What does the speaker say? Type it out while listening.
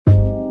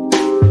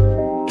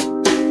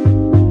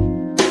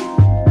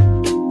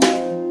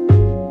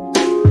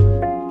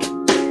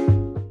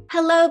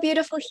Hello,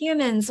 beautiful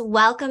humans.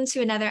 Welcome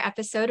to another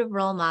episode of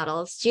Role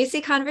Models,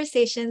 Juicy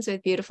Conversations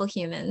with Beautiful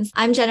Humans.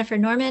 I'm Jennifer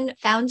Norman,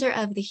 founder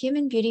of the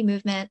Human Beauty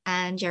Movement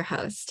and your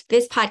host.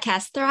 This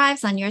podcast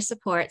thrives on your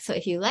support. So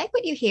if you like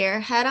what you hear,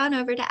 head on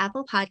over to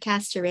Apple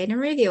Podcasts to rate and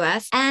review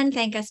us and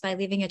thank us by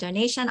leaving a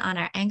donation on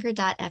our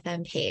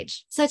anchor.fm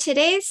page. So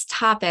today's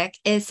topic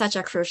is such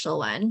a crucial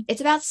one.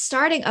 It's about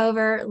starting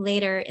over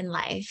later in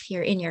life.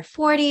 You're in your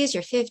 40s,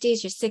 your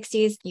 50s, your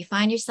 60s. You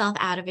find yourself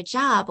out of a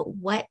job.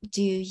 What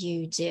do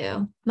you do?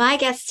 My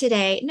guest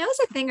today knows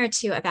a thing or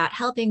two about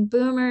helping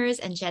boomers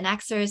and Gen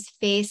Xers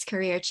face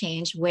career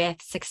change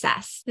with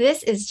success.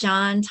 This is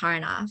John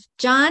Tarnoff.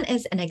 John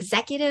is an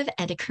executive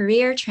and a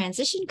career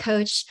transition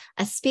coach,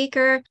 a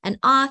speaker, an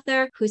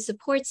author who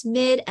supports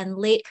mid and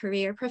late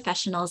career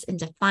professionals in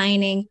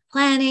defining,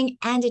 planning,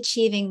 and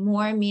achieving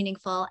more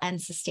meaningful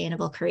and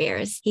sustainable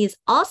careers. He is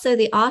also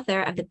the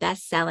author of the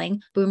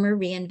best-selling Boomer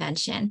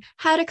Reinvention: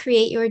 How to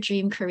Create Your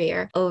Dream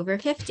Career Over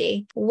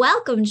 50.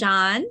 Welcome,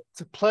 John.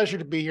 It's a pleasure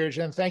to be here,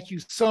 Jen. Thank you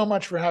so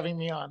much for having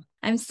me on.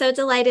 I'm so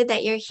delighted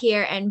that you're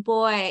here. And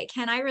boy,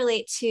 can I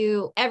relate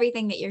to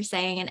everything that you're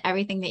saying and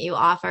everything that you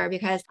offer,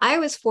 because I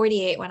was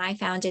 48 when I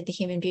founded the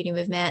Human Beauty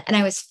Movement, and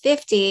I was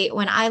 50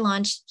 when I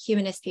launched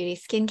Humanist Beauty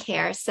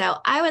Skincare. So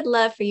I would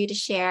love for you to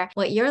share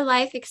what your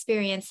life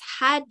experience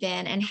had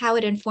been and how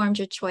it informed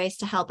your choice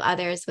to help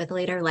others with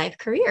later life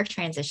career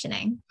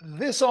transitioning.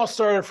 This all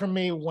started for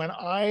me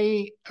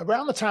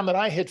around the time that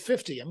I hit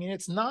 50. I mean,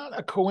 it's not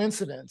a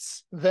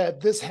coincidence that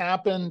this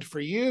happened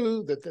for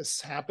you, that this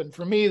happened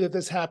for me, that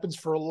this happens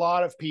for a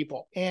lot of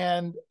people.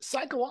 And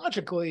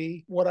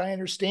psychologically, what I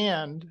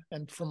understand,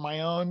 and from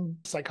my own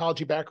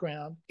psychology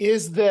background,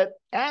 is that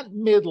at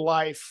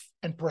midlife,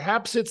 and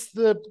perhaps it's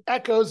the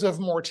echoes of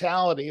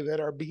mortality that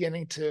are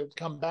beginning to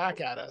come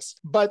back at us,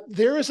 but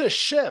there is a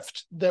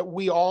shift that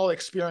we all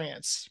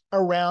experience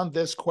around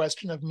this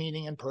question of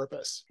meaning and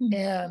purpose. Mm-hmm.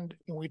 And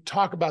we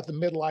talk about the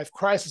midlife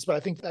crisis, but I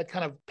think that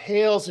kind of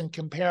pales in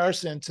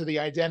comparison to the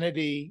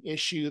identity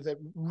issue that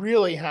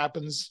really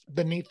happens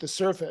beneath the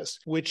surface,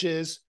 which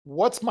is,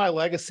 what's my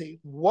legacy?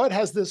 What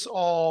has this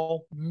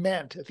all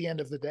meant at the end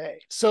of the day?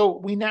 So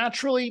we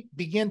naturally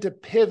begin to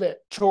pivot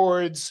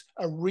towards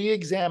a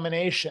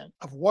re-examination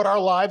of what our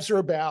lives are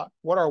about,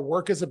 what our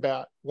work is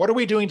about. What are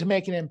we doing to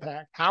make an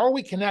impact? How are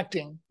we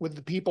connecting with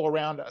the people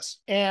around us?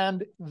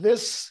 And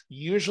this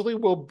usually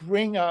will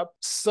bring up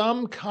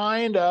some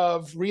kind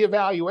of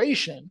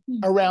reevaluation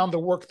around the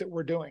work that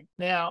we're doing.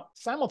 Now,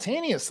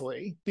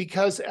 simultaneously,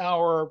 because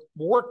our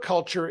work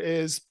culture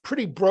is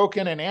pretty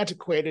broken and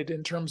antiquated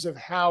in terms of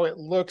how it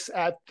looks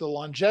at the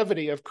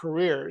longevity of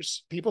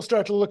careers, people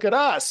start to look at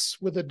us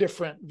with a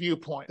different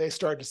viewpoint. They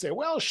start to say,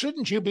 well,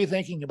 shouldn't you be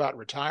thinking about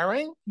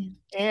retiring?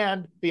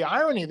 And the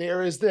irony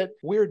there is that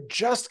we're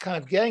just kind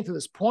of getting to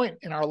this point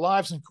in our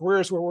lives and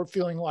careers where we're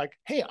feeling like,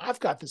 hey, I've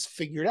got this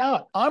figured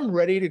out. I'm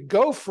ready to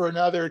go for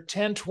another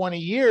 10, 20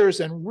 years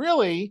and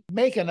really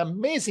make an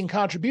amazing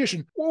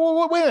contribution.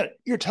 Wait a minute.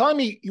 You're telling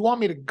me you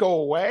want me to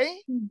go away?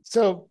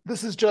 So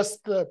this is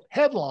just the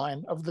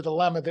headline of the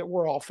dilemma that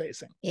we're all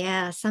facing.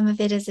 Yeah, some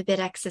of it is a bit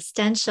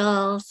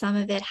existential. Some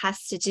of it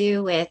has to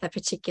do with a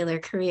particular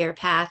career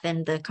path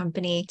and the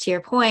company, to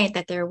your point,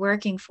 that they're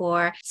working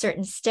for,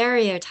 certain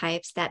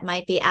stereotypes that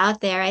might be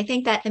out there. I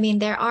think that,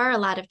 there are a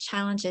lot of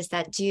challenges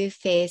that do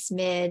face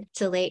mid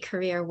to late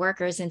career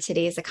workers in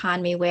today's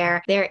economy,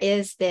 where there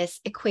is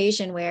this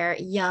equation where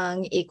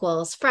young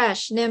equals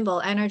fresh, nimble,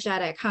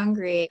 energetic,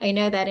 hungry. I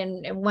know that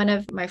in one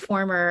of my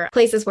former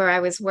places where I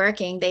was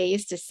working, they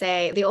used to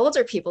say, the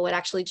older people would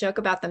actually joke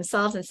about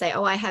themselves and say,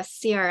 oh, I have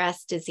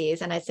CRS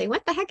disease. And I'd say,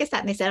 what the heck is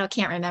that? And they said, oh,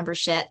 can't remember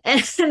shit.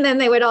 And then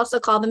they would also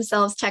call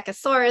themselves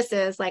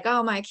Checosauruses, like,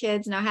 oh, my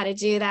kids know how to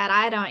do that.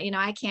 I don't,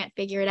 I can't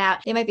figure it out.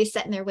 They might be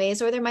set in their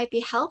ways, or there might be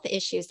health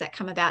issues that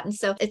come about. And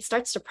so it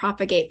starts to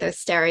propagate those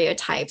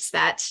stereotypes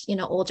that,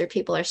 older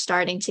people are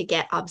starting to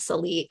get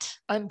obsolete.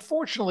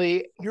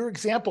 Unfortunately, your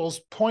examples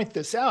point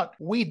this out.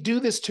 We do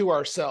this to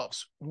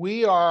ourselves.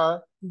 We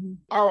are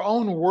our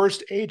own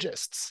worst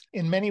ageists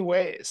in many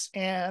ways.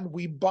 And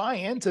we buy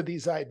into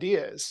these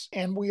ideas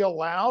and we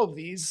allow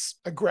these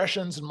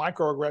aggressions and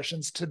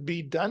microaggressions to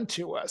be done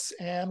to us.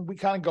 And we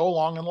kind of go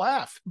along and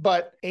laugh.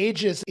 But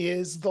ageist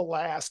is the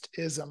last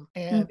ism.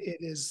 And it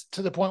is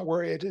to the point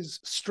where it is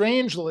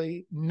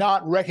strangely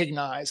not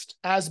recognized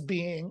as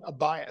being a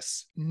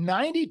bias.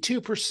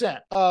 92%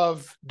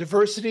 of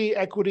diversity,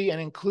 equity,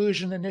 and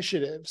inclusion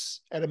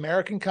initiatives at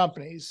American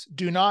companies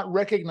do not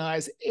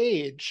recognize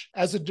age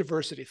as a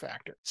diversity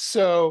factor.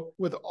 So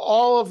with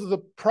all of the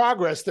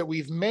progress that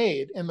we've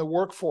made in the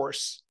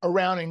workforce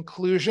around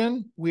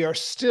inclusion, we are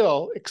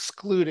still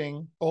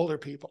excluding older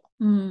people.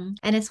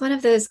 And it's one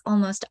of those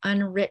almost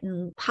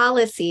unwritten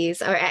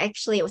policies, or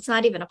actually it's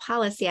not even a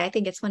policy. I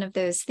think it's one of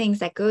those things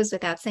that goes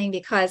without saying,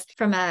 because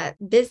from a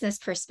business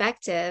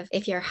perspective,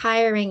 if you're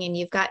hiring and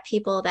you've got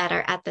people that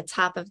are at the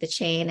top of the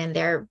chain and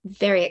they're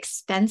very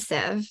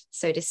expensive,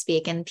 so to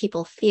speak, and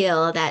people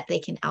feel that they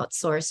can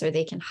outsource or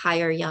they can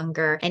hire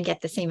younger and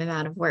get the same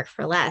amount of work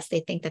for less,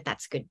 they think that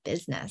that's good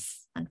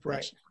business,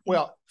 unfortunately. Right.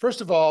 Well,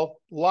 first of all,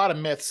 a lot of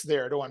myths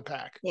there to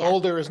unpack. Yeah.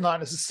 Older is not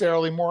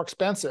necessarily more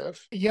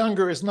expensive.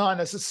 Younger is not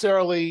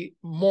necessarily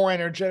more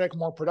energetic,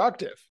 more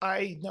productive.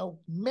 I know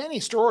many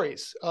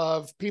stories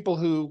of people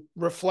who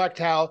reflect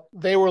how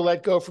they were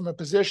let go from a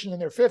position in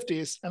their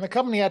 50s and the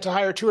company had to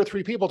hire 2 or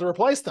 3 people to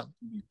replace them.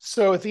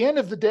 So at the end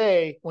of the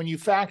day, when you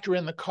factor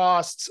in the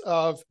costs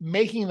of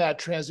making that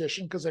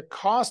transition, because it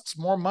costs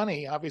more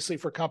money, obviously,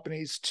 for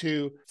companies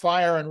to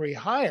fire and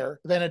rehire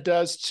than it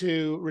does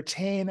to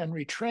retain and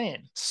retrain.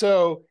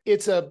 So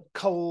it's a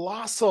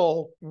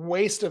colossal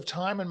waste of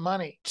time and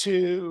money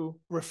to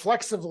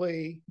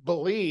reflexively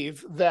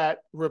believe that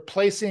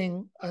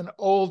replacing an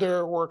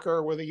older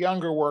worker with a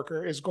younger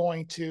worker is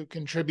going to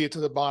contribute to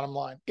the bottom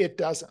line. It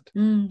doesn't.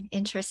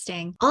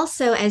 Interesting.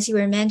 Also, as you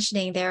were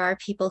mentioning, there are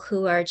people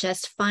who are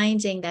just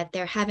finding that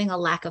they're having a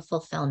lack of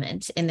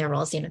fulfillment in their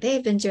roles.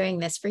 They've been doing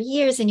this for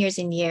years and years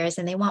and years,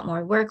 and they want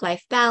more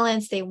work-life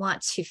balance. They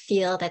want to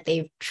feel that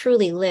they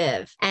truly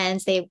live, and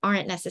they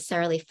aren't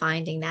necessarily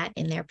finding that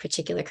in their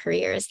particular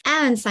careers.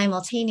 And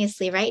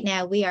simultaneously, right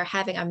now, we are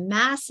having a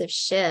massive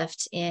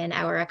shift in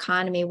our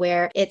economy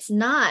where it's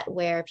not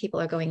where people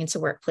are going into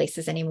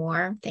workplaces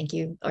anymore. Thank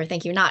you, or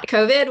thank you not,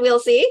 COVID, we'll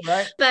see.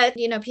 Right. But,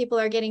 people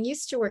are getting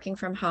used to working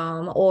from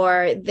home,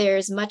 or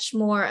there's much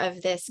more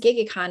of this gig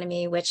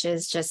economy, which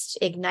is just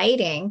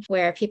igniting,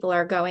 where people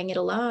are going it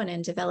alone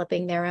and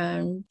developing their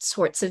own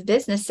sorts of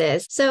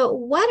businesses. So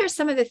what are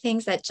some of the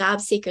things that job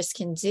seekers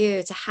can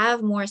do to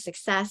have more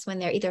success when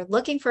they're either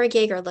looking for a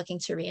gig or looking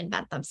to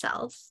reinvent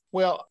themselves?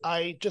 Well,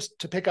 just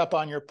to pick up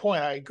on your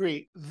point, I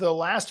agree. The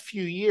last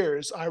few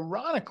years,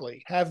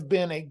 ironically, have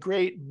been a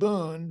great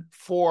boon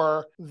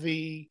for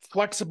the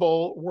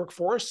flexible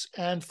workforce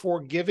and for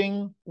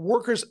giving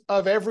workers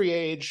of every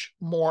age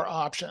more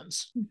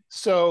options.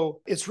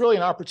 So it's really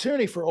an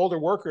opportunity for older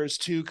workers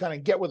to kind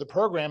of get with the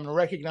program and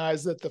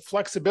recognize that the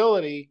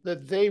flexibility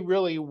that they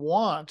really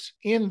want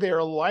in their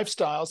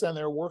lifestyles and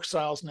their work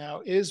styles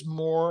now is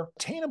more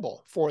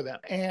attainable for them.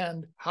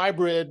 And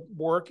hybrid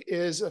work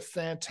is a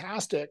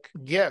fantastic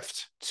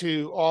gift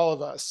to all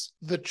of us.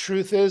 The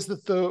truth is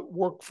that the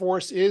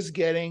workforce is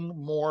getting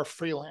more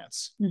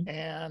freelance.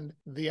 And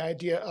the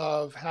idea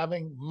of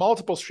having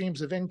multiple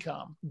streams of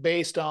income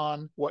based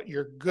on what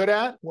you're good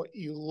at, what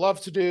you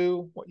love to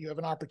do, what you have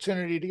an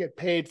opportunity to get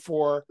paid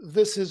for,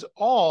 this is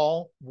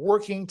all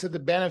working to the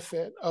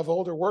benefit of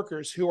older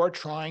workers who are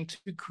trying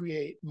to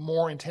create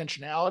more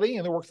intentionality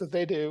in the work that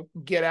they do,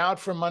 get out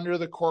from under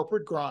the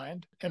corporate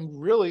grind, and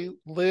really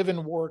live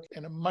and work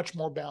in a much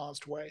more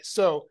balanced way.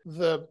 So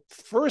the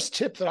first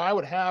tip that I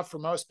would have for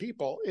most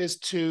people is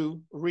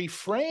to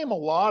reframe a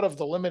lot of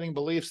the limiting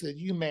beliefs that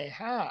you may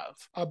have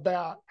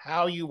about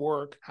how you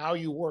work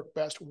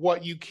best,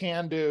 what you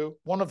can do.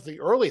 One of the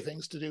early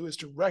things to do is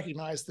to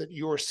recognize that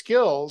your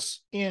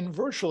skills in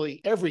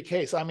virtually every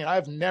case, I mean,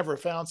 I've never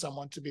found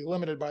someone to be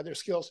limited by their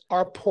skills,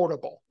 are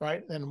portable,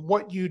 right? And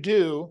what you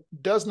do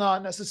does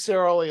not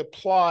necessarily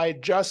apply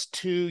just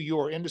to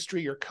your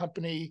industry, your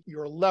company,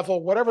 your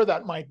level, whatever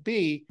that might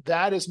be.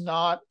 That is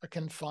not a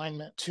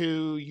confinement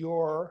to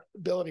your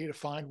ability to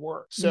find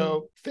work.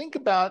 So think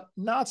about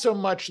not so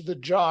much the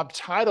job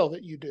title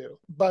that you do,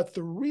 but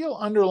the real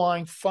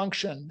underlying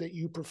function that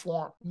you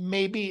perform.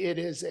 Maybe it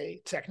is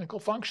a technical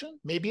function.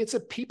 Maybe it's a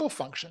people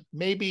function.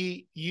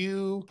 Maybe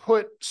you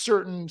put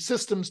certain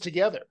systems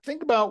together.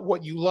 Think about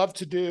what you love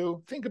to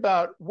do. Think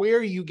about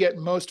where you get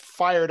most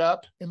fired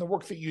up in the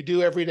work that you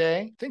do every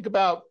day. Think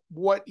about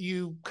what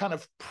you kind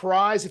of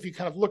prize. If you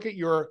kind of look at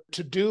your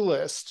to-do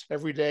list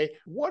every day,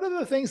 what are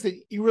the things that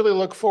you really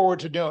look forward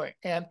to doing?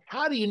 And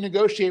how do you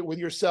negotiate with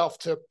yourself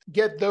to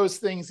get those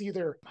things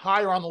either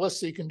higher on the list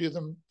so you can do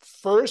them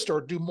first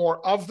or do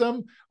more of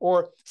them,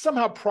 or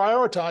somehow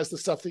prioritize the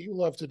stuff that you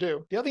love to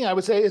do? The other thing I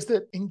would say is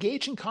that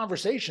engage in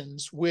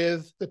conversations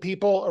with the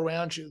people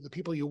around you, the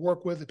people you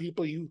work with, the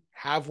people you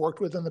have worked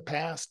with in the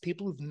past,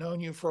 people who've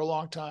known you for a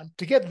long time,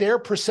 to get their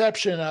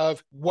perception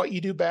of what you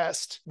do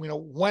best.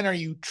 When are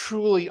you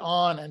truly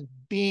on and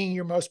being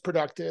your most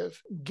productive?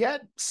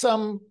 Get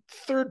some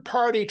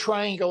third-party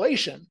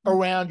triangulation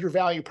around your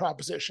value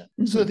proposition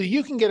so that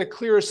you can get a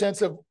clearer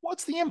sense of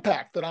what's the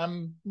impact that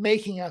I'm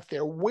making out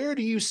there? Where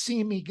do you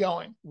see me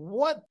going?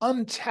 What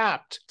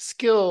untapped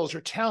skills or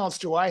talents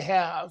do I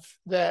have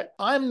that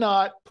I'm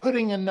not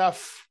putting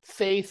enough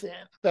faith in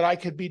that I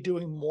could be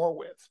doing more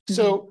with?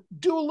 So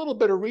do a little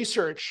bit of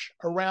research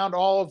around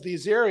all of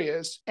these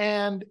areas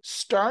and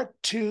start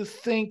to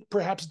think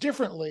perhaps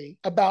differently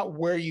about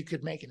where you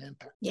could make an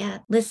impact. Yeah.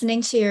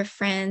 Listening to your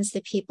friends,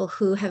 the people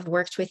who have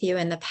worked with you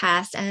in the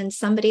past, and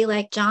somebody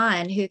like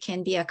John who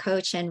can be a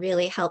coach and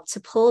really help to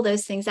pull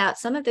those things out,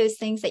 some of those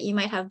things that you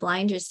might have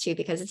blinders to,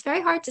 because it's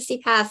very hard to see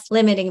past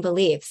limiting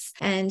beliefs.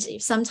 And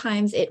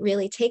sometimes it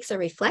really takes a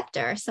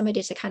reflector,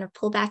 somebody to kind of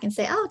pull back and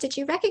say, oh, did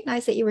you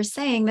recognize that you were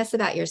saying this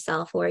about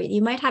yourself? Or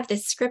you might have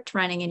this script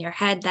running in your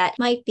head that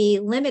might be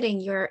limiting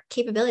your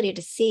capability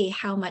to see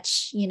how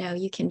much,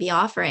 you can be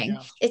offering.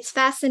 Yeah. It's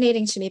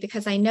fascinating to me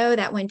because I know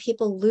that when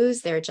people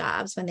lose their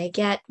jobs, when they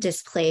get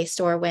displaced,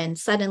 or when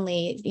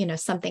suddenly,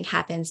 something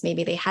happens,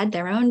 maybe they had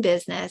their own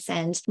business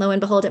and lo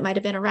and behold, it might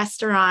have been a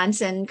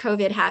restaurant and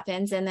COVID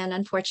happens. And then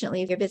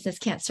unfortunately, your business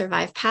can't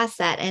survive past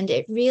that. And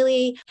it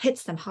really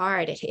hits them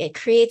hard. It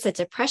creates a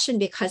depression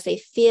because they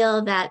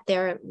feel that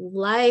their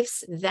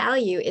life's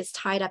value is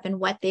tied up in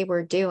what they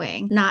were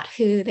doing, not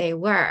who they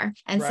were.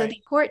 And so the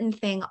important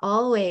thing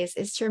always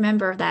is to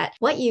remember that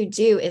what you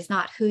do is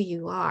not who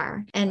you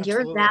are. And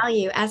your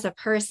value as a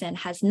person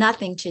has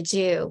nothing to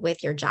do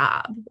with your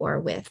job or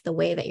with the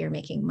way that you're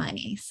making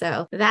money.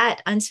 So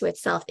that unto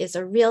itself is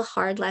a real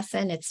hard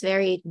lesson. It's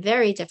very,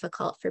 very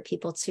difficult for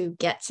people to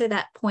get to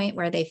that point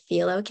where they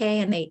feel okay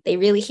and they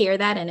really hear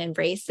that and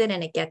embrace it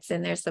and it gets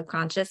in their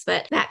subconscious.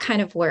 But that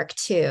kind of work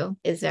too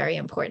is very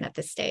important at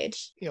this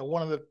stage.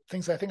 One of the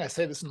things, I think I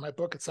say this in my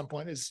book at some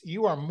point, is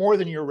you are more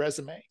than your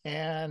resume.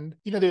 And,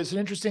 there's an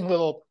interesting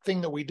little thing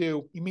that we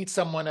do. You meet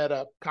someone at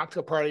a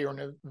cocktail party or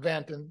an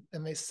event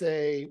and they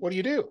say, what do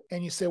you do?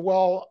 And you say,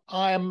 well,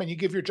 and you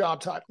give your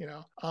job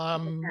title,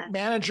 I'm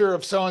manager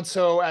of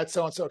so-and-so at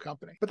so-and-so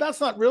company. But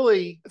it's not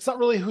really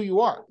who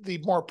you are. The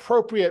more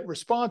appropriate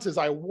response is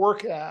I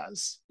work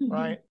as,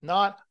 right?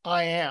 Not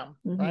I am,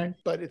 right?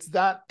 But it's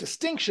that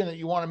distinction that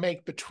you want to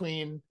make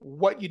between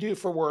what you do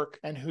for work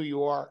and who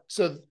you are.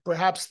 So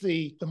perhaps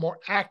the more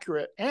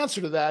accurate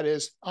answer to that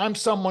is I'm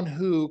someone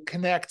who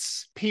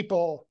connects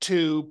people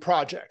to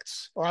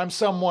projects, or I'm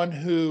someone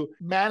who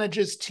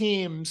manages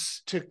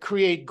teams to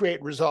create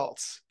great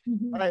results.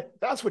 Right?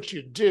 That's what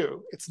you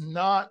do. It's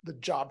not the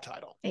job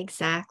title.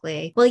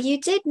 Exactly. Well, you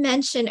did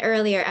mention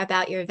earlier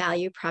about your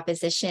value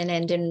proposition,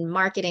 and in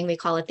marketing, we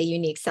call it the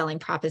unique selling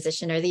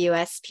proposition or the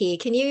USP.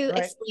 Can you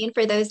explain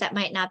for those that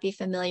might not be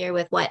familiar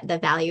with what the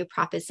value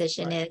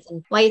proposition is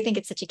and why you think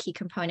it's such a key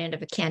component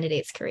of a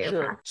candidate's career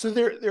path? So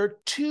there are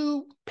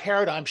two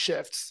paradigm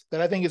shifts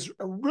that I think is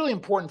really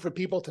important for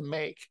people to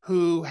make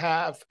who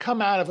have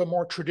come out of a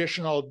more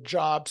traditional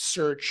job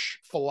search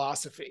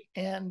philosophy.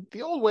 And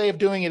the old way of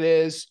doing it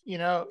is,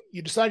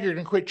 you decide you're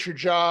going to quit your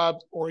job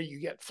or you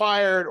get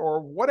fired or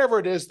whatever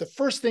it is. The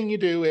first thing you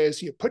do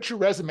is you put your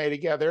resume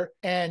together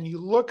and you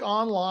look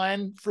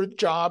online for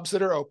jobs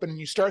that are open and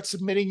you start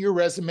submitting your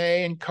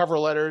resume and cover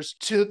letters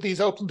to these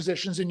open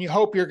positions and you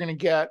hope you're going to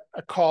get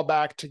a call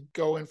back to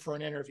go in for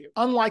an interview.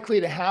 Unlikely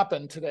to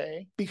happen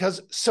today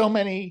because so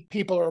many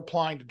people are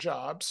applying to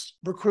jobs.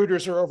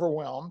 Recruiters are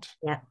overwhelmed.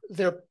 Yeah.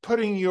 They're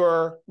putting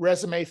your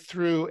resume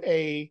through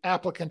a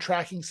applicant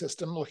tracking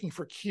system looking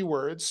for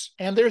keywords,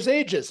 and there's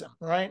ageism,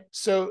 right?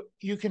 So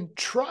you can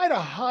try to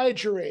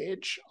hide your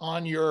age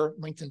on your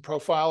LinkedIn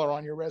profile or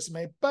on your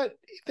resume, but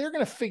they're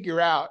going to figure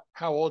out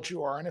how old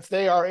you are. And if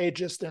they are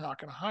ageist, they're not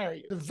going to hire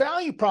you. The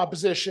value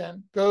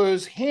proposition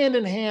goes hand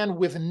in hand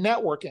with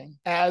networking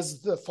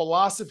as the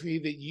philosophy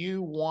that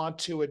you want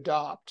to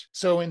adopt.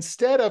 So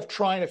instead of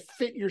trying to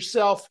fit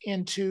yourself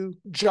into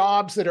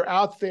jobs that are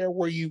out there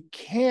where you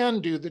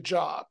can do the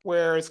job,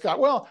 where it's got,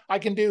 well, I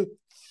can do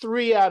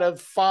 3 out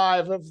of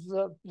 5 of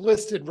the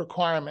listed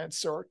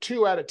requirements or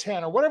 2 out of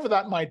 10 or whatever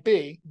that might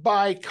be,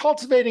 by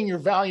cultivating your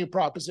value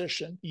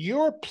proposition,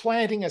 you're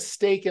planting a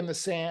stake in the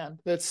sand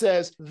that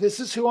says, this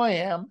is who I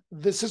am,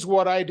 this is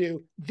what I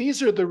do,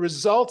 these are the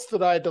results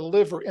that I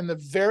deliver in the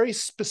very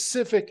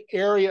specific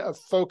area of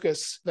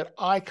focus that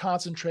I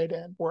concentrate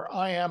in, where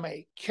I am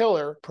a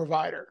killer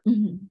provider.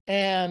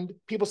 And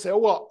people say, oh,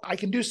 well, I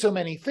can do so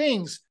many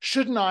things.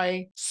 Shouldn't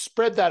I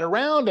spread that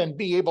around and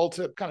be able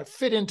to kind of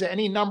fit into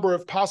any number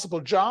of possible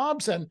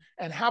jobs and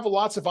have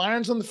lots of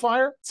irons in the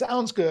fire?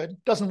 Sounds good.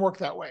 Doesn't work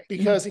that way.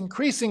 Because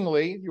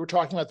increasingly, you were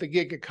talking about the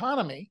gig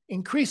economy,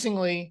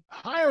 increasingly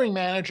hiring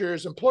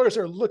managers, employers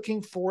are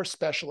looking for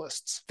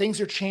specialists. Things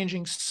are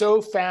changing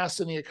so fast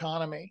in the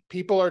economy.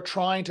 People are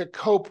trying to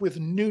cope with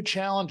new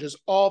challenges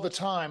all the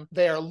time.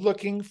 They are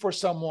looking for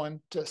someone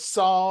to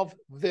solve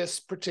this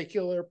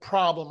particular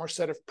problem or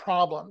set of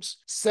problems,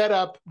 set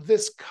up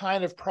this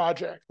kind of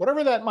project,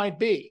 whatever that might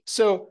be.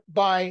 So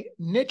by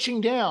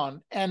niching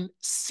down and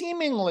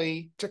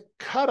seemingly to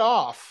cut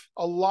off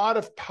a lot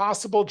of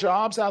possible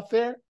jobs out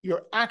there,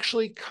 you're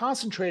actually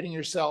concentrating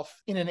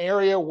yourself in an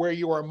area where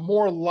you are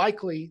more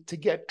likely to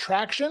get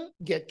traction,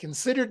 get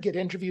considered, get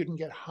interviewed, and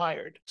get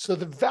hired. So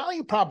the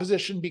value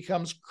proposition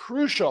becomes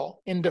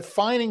crucial in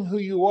defining who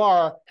you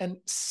are and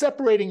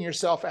separating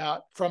yourself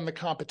out from the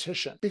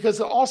competition. Because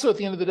also at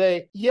the end of the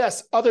day,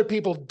 yes, other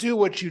people do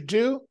what you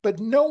do, but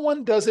no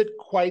one does it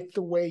quite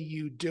the way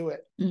you do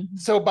it.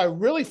 So by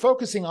really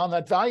focusing on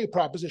that value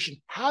proposition,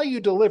 how you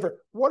deliver,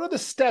 what are the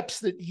steps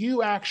that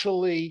you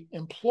actually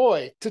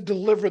employ to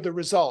deliver the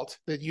result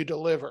that you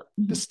deliver?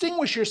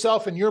 Distinguish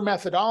yourself in your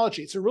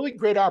methodology. It's a really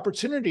great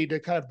opportunity to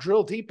kind of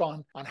drill deep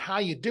on how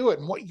you do it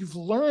and what you've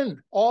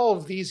learned all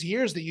of these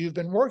years that you've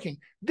been working.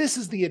 This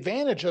is the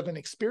advantage of an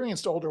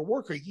experienced older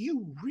worker.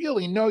 You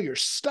really know your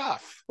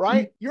stuff,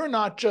 right? You're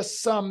not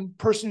just some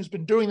person who's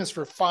been doing this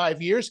for 5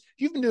 years.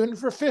 You've been doing it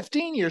for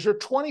 15 years or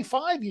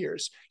 25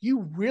 years.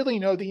 You really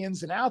know the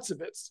ins and outs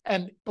of it.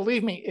 And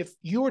believe me, if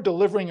you are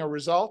delivering a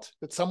result,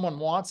 that someone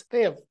wants,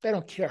 they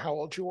don't care how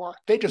old you are.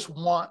 They just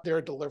want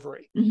their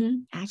delivery.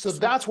 So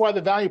that's why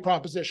the value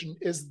proposition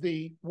is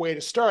the way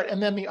to start.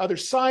 And then the other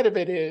side of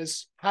it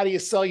is, how do you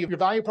sell your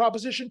value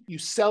proposition? You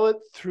sell it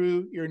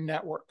through your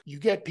network. You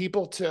get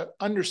people to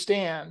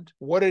understand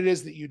what it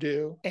is that you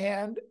do,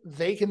 and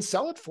they can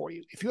sell it for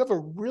you. If you have a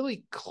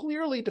really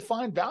clearly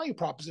defined value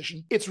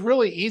proposition, it's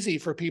really easy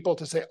for people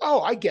to say,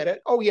 oh, I get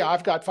it. Oh, yeah,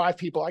 I've got 5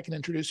 people I can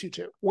introduce you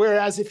to.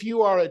 Whereas if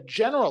you are a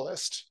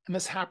generalist, and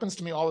this happens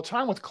to me all the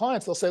time with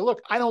clients, they'll say,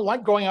 look, I don't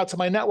like going out to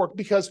my network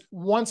because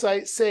once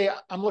I say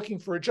I'm looking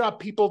for a job,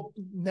 people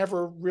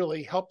never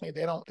really help me.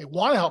 They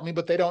want to help me,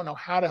 but they don't know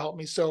how to help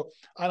me. So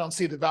I don't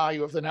see the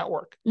value of the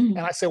network. And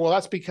I say, well,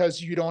 that's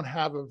because you don't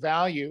have a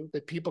value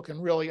that people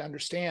can really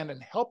understand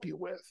and help you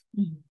with.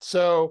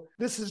 So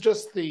this is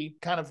just the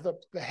kind of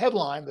the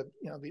headline, the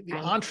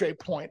entree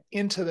point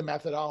into the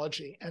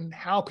methodology and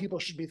how people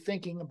should be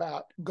thinking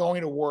about going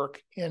to work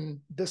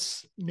in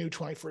this new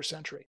 21st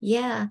century.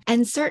 Yeah.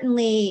 And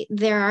certainly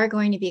there are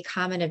going to be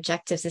common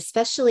objectives,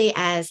 especially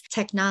as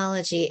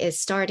technology is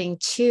starting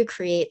to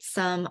create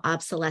some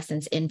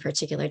obsolescence in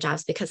particular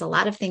jobs, because a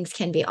lot of things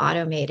can be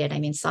automated. I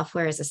mean,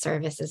 software as a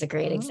service is a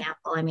great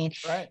example. I mean,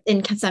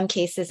 in some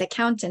cases,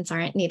 accountants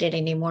aren't needed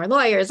anymore.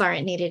 Lawyers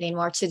aren't needed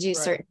anymore to do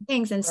certain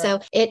things. And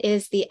so it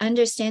is the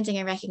understanding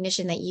and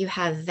recognition that you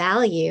have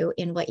value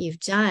in what you've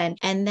done.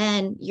 And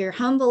then you're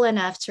humble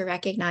enough to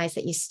recognize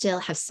that you still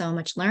have so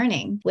much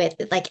learning with,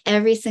 like,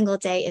 every single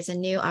day is a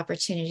new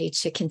opportunity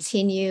to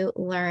continue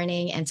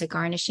learning and to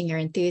garnishing your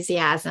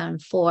enthusiasm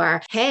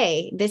for,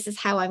 hey, this is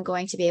how I'm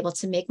going to be able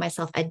to make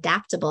myself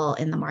adaptable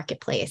in the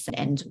marketplace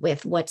and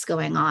with what's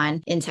going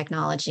on in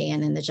technology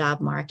and in the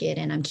job market.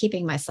 And I'm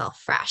keeping myself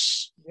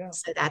fresh.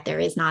 So that there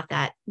is not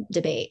that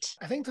debate.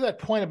 I think to that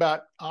point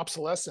about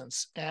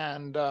obsolescence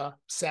and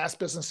SaaS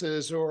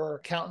businesses or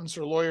accountants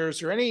or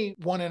lawyers or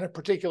anyone in a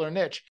particular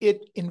niche,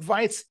 it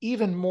invites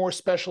even more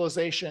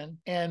specialization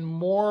and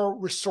more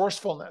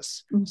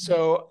resourcefulness.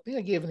 So I think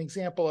I gave an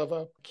example of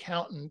an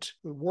accountant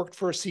who worked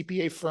for a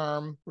CPA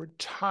firm,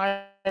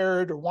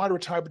 retired or wanted to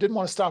retire, but didn't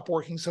want to stop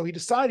working. So he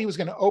decided he was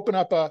going to open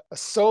up a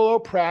solo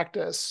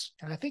practice.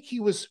 And I think he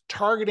was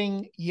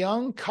targeting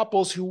young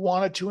couples who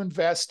wanted to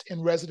invest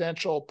in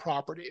residential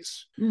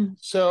properties.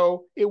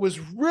 So it was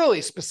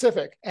really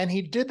specific. And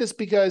he did this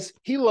because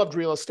he loved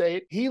real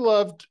estate. He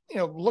loved,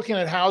 looking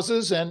at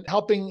houses and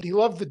helping. He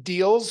loved the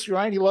deals,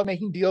 right? He loved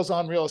making deals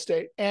on real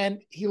estate. And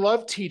he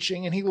loved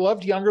teaching and he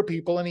loved younger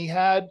people. And he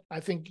had, I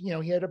think,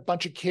 he had a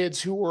bunch of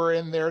kids who were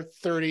in their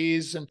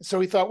 30s. And so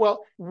he thought,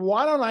 well,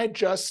 why don't I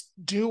just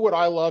do what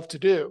I love to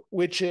do,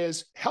 which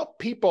is help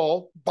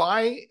people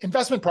buy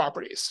investment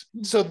properties.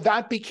 So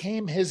that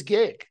became his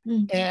gig.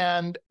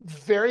 And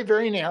very,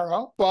 very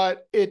narrow, but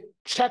it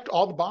checked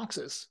all the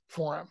boxes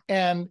for him.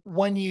 And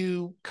when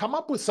you come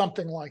up with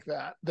something like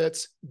that,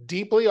 that's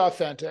deeply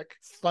authentic,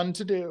 fun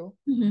to do,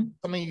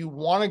 something you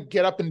want to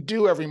get up and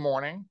do every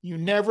morning, you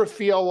never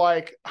feel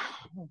like,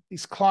 oh,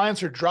 these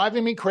clients are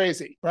driving me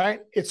crazy, right?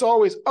 It's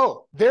always,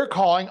 oh, they're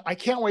calling. I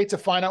can't wait to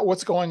find out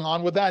what's going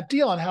on with that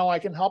deal and how I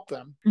can help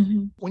them.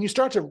 When you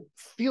start to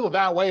feel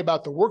that way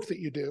about the work that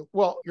you do,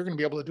 well, you're going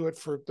to be able to do it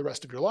for the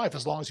rest of your life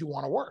as long as you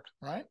want to work,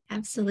 right?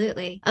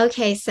 Absolutely.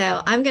 Okay,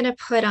 so I'm going to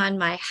put on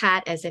my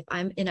hat as if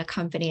I'm in a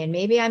company, and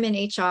maybe I'm in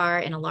HR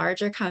in a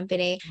larger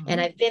company,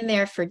 and I've been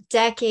there for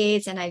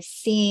decades and I've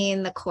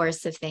seen the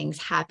course of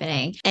things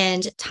happening.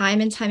 And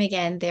time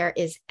again, there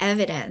is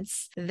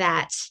evidence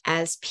that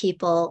as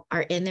people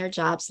are in their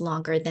jobs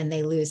longer, then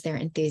they lose their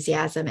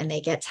enthusiasm and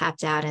they get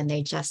tapped out and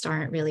they just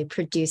aren't really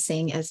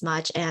producing as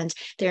much. And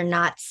they're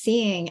not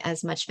seeing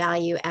as much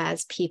value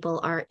as people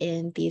are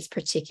in these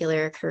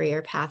particular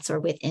career paths or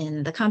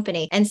within the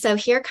company. And so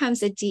here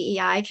comes a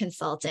DEI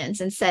consultant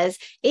and says,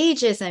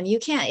 ageism, you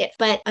can't.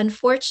 But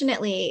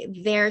unfortunately,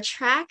 their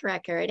track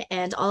record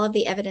and all of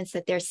the evidence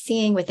that they're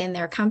seeing within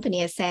their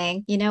company is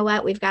saying, you know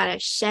what, we've got to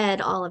shed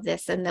all of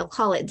this, and they'll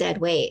call it dead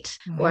weight,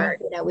 or,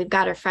 we've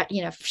got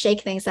to,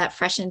 shake things up,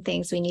 freshen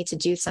things. We need to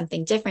do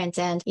something different.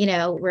 And,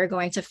 we're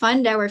going to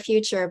fund our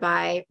future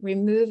by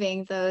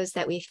removing those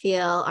that we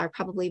feel are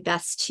probably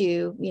best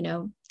to,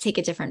 take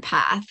a different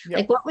path.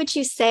 Like, what would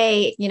you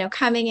say,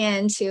 coming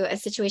into a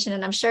situation,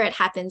 and I'm sure it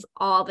happens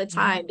all the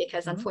time,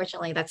 because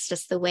unfortunately that's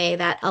just the way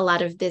that a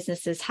lot of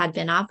businesses had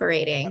been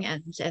operating.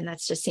 And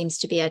that just seems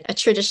to be a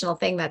traditional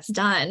thing that's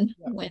done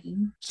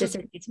when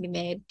decisions need to be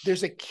made.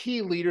 There's a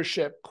key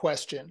leadership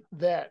question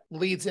that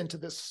leads into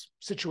this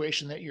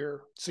situation that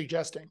you're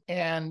suggesting.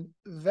 And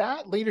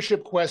that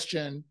leadership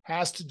question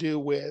has to do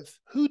with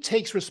who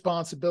takes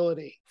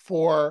responsibility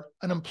for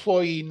an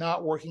employee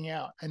not working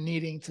out and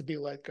needing to be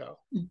let go.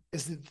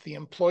 Is it the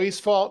employee's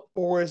fault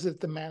or is it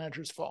the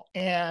manager's fault?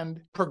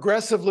 And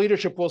progressive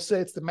leadership will say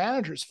it's the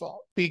manager's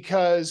fault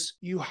because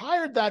you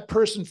hired that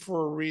person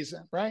for a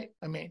reason, right?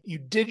 I mean, you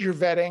did your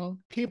vetting.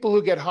 People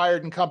who get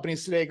hired in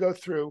companies today go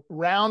through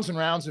rounds and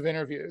rounds of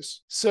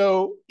interviews.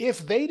 So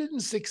if they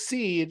didn't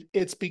succeed,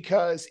 it's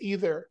because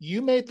either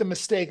you made the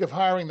mistake of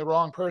hiring the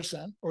wrong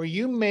person or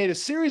you made a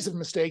series of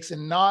mistakes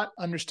in not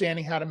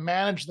understanding how to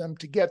manage them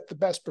to get the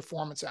best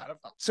performance out of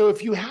them. So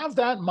if you have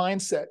that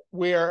mindset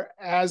where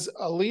as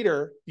a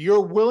leader,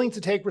 you're willing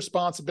to take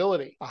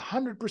responsibility,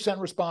 100%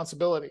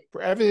 responsibility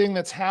for everything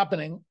that's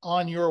happening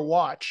on your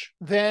watch,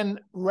 then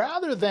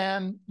rather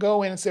than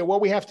go in and say, well,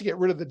 we have to get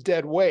rid of the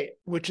dead weight,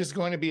 which is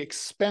going to be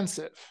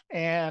expensive.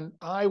 And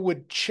I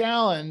would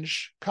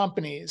challenge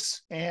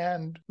companies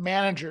and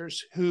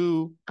managers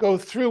who go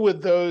through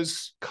with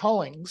those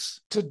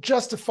cullings to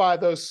justify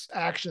those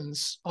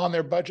actions on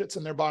their budgets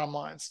and their bottom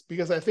lines.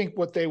 Because I think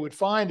what they would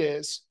find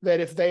is that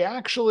if they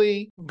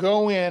actually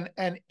go in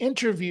and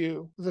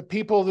interview the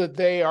people that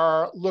they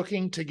are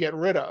looking to get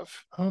rid of,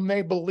 whom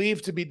they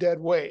believe to be dead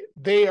weight,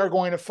 they are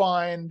going to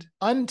find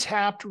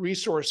untapped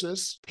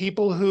resources,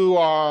 people who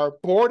are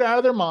bored out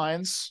of their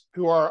minds,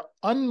 who are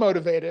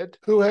unmotivated,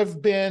 who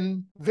have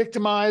been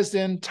victimized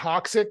in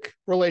toxic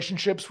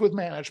relationships with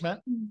management,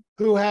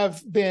 who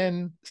have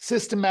been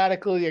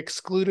systematically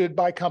excluded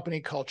by company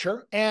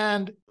culture,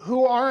 and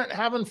who aren't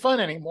having fun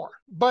anymore,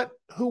 but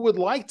who would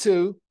like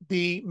to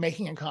be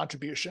making a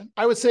contribution.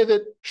 I would say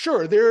that,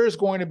 sure, there is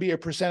going to be a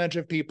percentage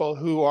of people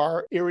who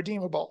are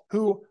irredeemable,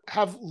 who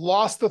have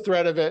lost the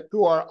thread of it,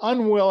 who are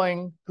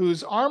unwilling,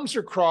 whose arms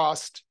are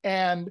crossed,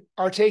 and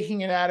are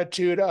taking an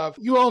attitude of,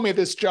 you owe me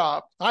this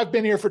job. I've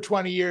been here for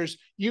 20 years.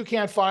 You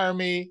can't fire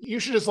me. You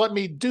should just let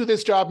me do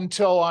this job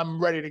until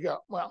I'm ready to go.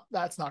 Well,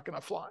 that's not going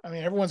to fly. I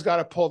mean, everyone's got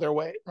to pull their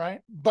weight,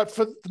 right? But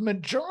for the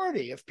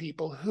majority of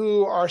people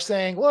who are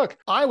saying, look,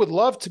 I would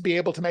love to be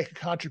able to make a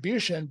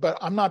contribution, but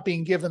I'm not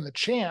being given the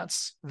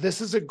chance.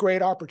 This is a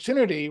great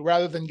opportunity,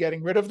 rather than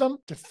getting rid of them,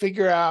 to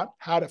figure out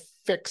how to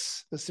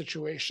fix the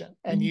situation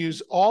and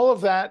use all of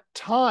that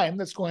time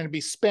that's going to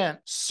be spent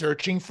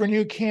searching for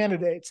new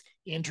candidates,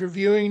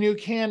 interviewing new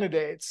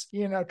candidates,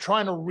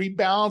 trying to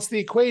rebalance the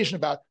equation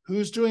about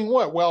who's doing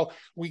what. Well,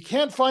 we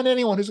can't find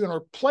anyone who's going to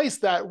replace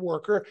that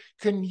worker.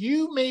 Can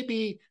you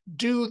maybe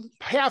do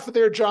half of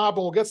their job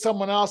and we'll get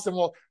someone else and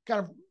we'll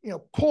kind of,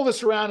 pull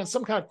this around in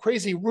some kind of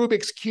crazy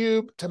Rubik's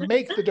Cube to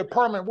make the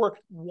department work?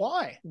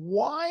 Why?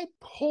 Why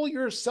pull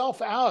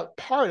yourself out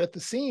apart at the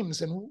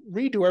seams and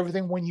redo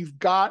everything when you've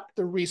got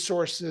the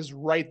resources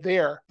right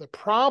there? The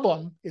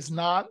problem is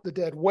not the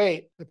dead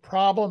weight. The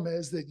problem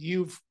is that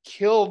you've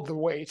killed the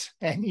weight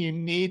and you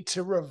need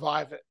to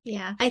revive it.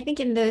 Yeah. I think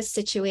in those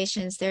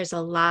situations, there's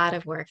a lot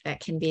of work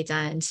that can be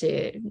done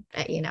to,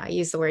 I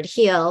use the word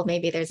heal.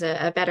 Maybe there's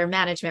a better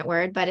management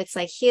word, but it's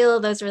like heal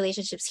those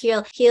relationships,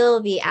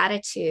 heal the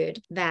attitude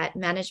that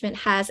management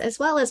has, as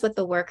well as what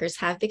the workers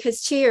have.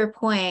 Because to your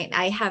point,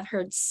 I have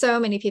heard so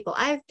many people,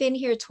 I've been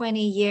here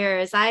 20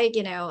 years. I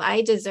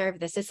deserve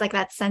this. It's like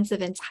that sense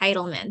of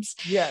entitlement.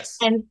 Yes.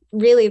 And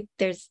really,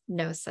 there's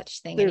no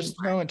such thing. There's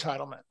no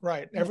entitlement,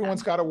 right? Yeah.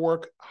 Everyone's got to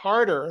work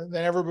harder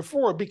than ever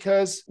before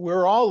because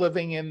we're all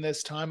living in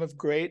this time of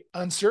great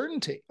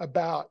uncertainty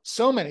about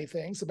so many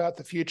things, about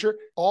the future.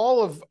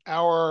 All of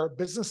our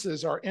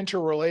businesses are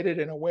interrelated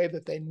in a way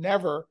that they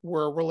never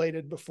were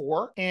related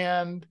before.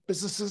 And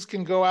businesses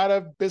can go out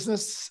of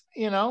business,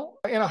 in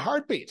a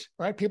heartbeat,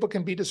 right? People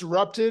can be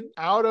disrupted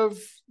out of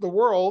the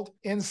world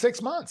in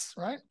 6 months,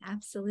 right?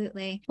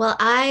 Absolutely. Well,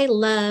 I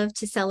love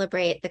to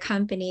celebrate the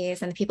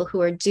companies and the people who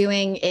are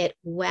doing it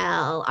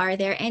well. Are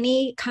there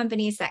any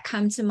companies that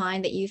come to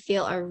mind that you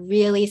feel are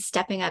really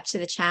stepping up to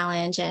the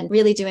challenge and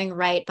really doing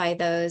right by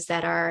those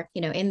that are,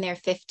 in their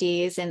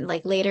 50s and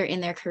like later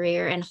in their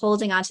career, and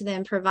holding on to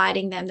them,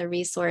 providing them the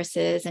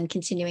resources and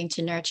continuing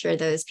to nurture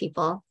those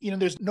people?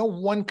 There's no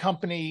one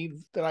company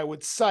that I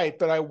would cite,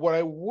 but what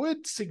I would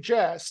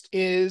suggest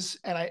is,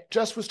 and I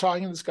just was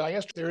talking to this guy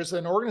yesterday, there's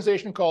an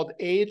organization called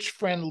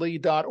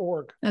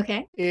agefriendly.org.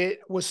 Okay. It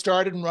was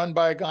started and run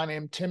by a guy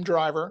named Tim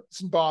Driver.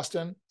 It's in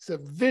Boston. He's a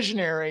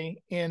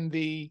visionary in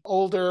the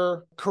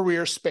older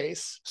career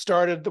space.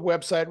 Started the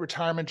website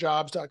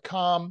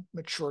retirementjobs.com,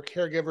 mature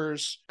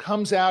caregivers,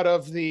 comes out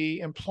of the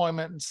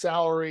employment and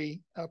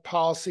salary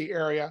policy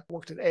area,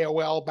 worked at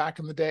AOL back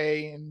in the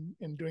day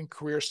in doing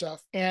career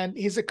stuff. And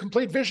he's a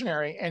complete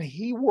visionary, and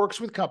he works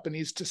with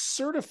companies to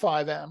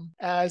certify them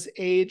as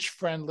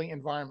age-friendly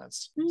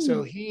environments.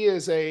 So he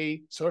is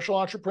a social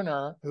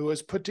entrepreneur who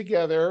has put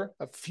together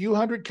a few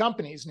hundred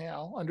companies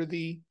now under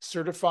the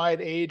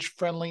Certified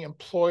Age-Friendly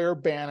Employer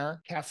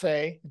banner,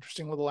 CAFE,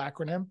 interesting little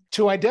acronym,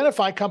 to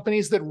identify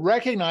companies that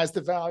recognize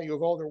the value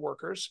of older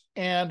workers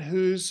and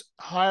whose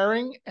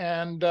hiring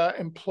and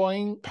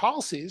employing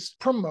policies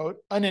promote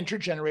an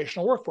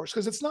intergenerational workforce.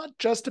 Because it's not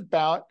just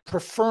about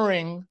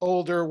preferring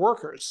older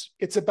workers.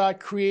 It's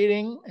about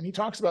creating, and he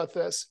talks about about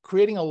this,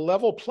 creating a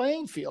level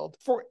playing field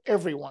for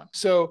everyone.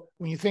 So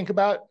when you think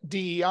about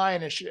DEI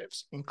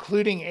initiatives,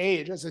 including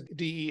age as a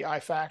DEI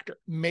factor,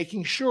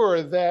 making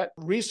sure that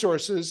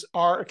resources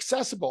are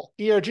accessible.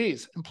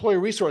 ERGs, employee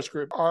resource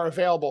group, are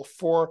available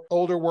for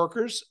older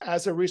workers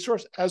as a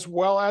resource, as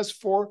well as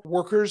for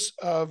workers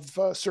of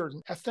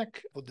certain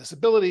ethnic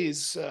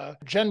disabilities,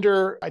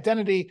 gender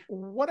identity,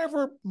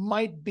 whatever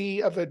might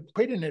be of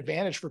quite an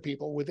advantage for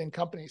people within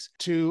companies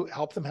to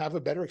help them have a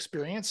better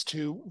experience,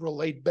 to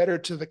relate better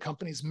to the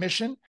company's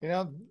mission.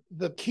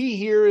 The key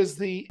here is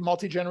the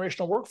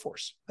multi-generational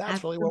workforce. That's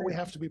Absolutely. really what we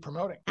have to be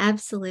promoting.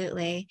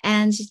 Absolutely.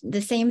 And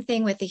the same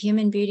thing with the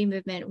human beauty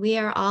movement. We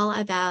are all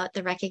about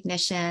the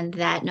recognition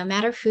that no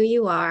matter who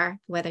you are,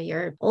 whether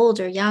you're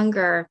older,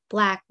 younger,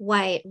 black,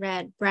 white,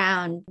 red,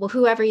 brown,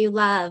 whoever you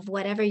love,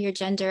 whatever your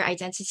gender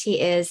identity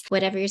is,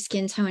 whatever your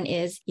skin tone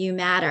is, you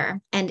matter.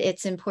 And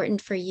it's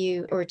important for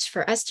you, or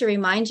for us, to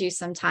remind you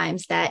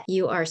sometimes that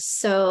you are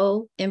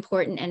so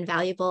important and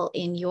valuable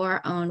in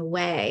your own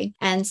way.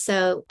 And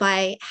so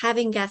by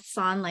having guests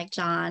on like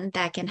John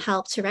that can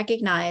help to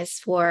recognize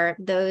for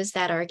those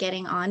that are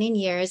getting on in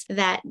years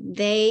that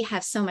they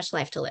have so much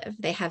life to live,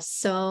 they have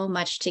so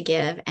much to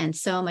give and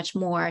so much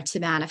more to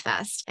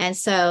manifest. And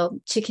so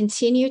to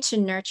continue to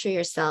nurture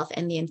yourself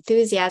and the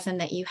enthusiasm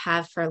that you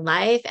have for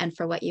life and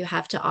for what you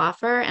have to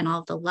offer, and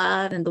all the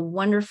love and the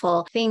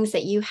wonderful things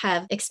that you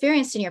have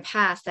experienced in your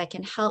past that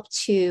can help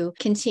to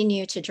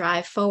continue to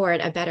drive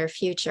forward a better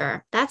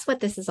future. That's what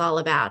this is all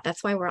about.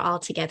 That's why we're all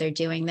together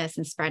doing this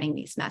and spreading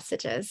these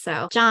messages.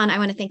 So, John, I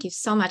want to thank you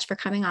so much for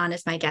coming on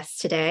as my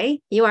guest today.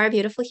 You are a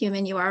beautiful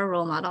human. You are a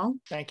role model.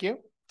 Thank you.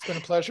 It's been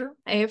a pleasure.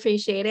 I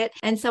appreciate it.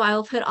 And so I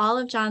will put all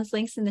of John's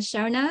links in the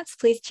show notes.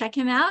 Please check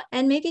him out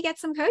and maybe get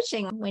some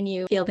coaching when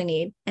you feel the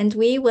need. And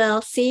we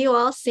will see you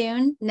all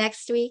soon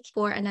next week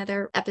for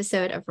another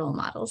episode of Role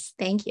Models.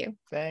 Thank you.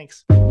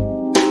 Thanks.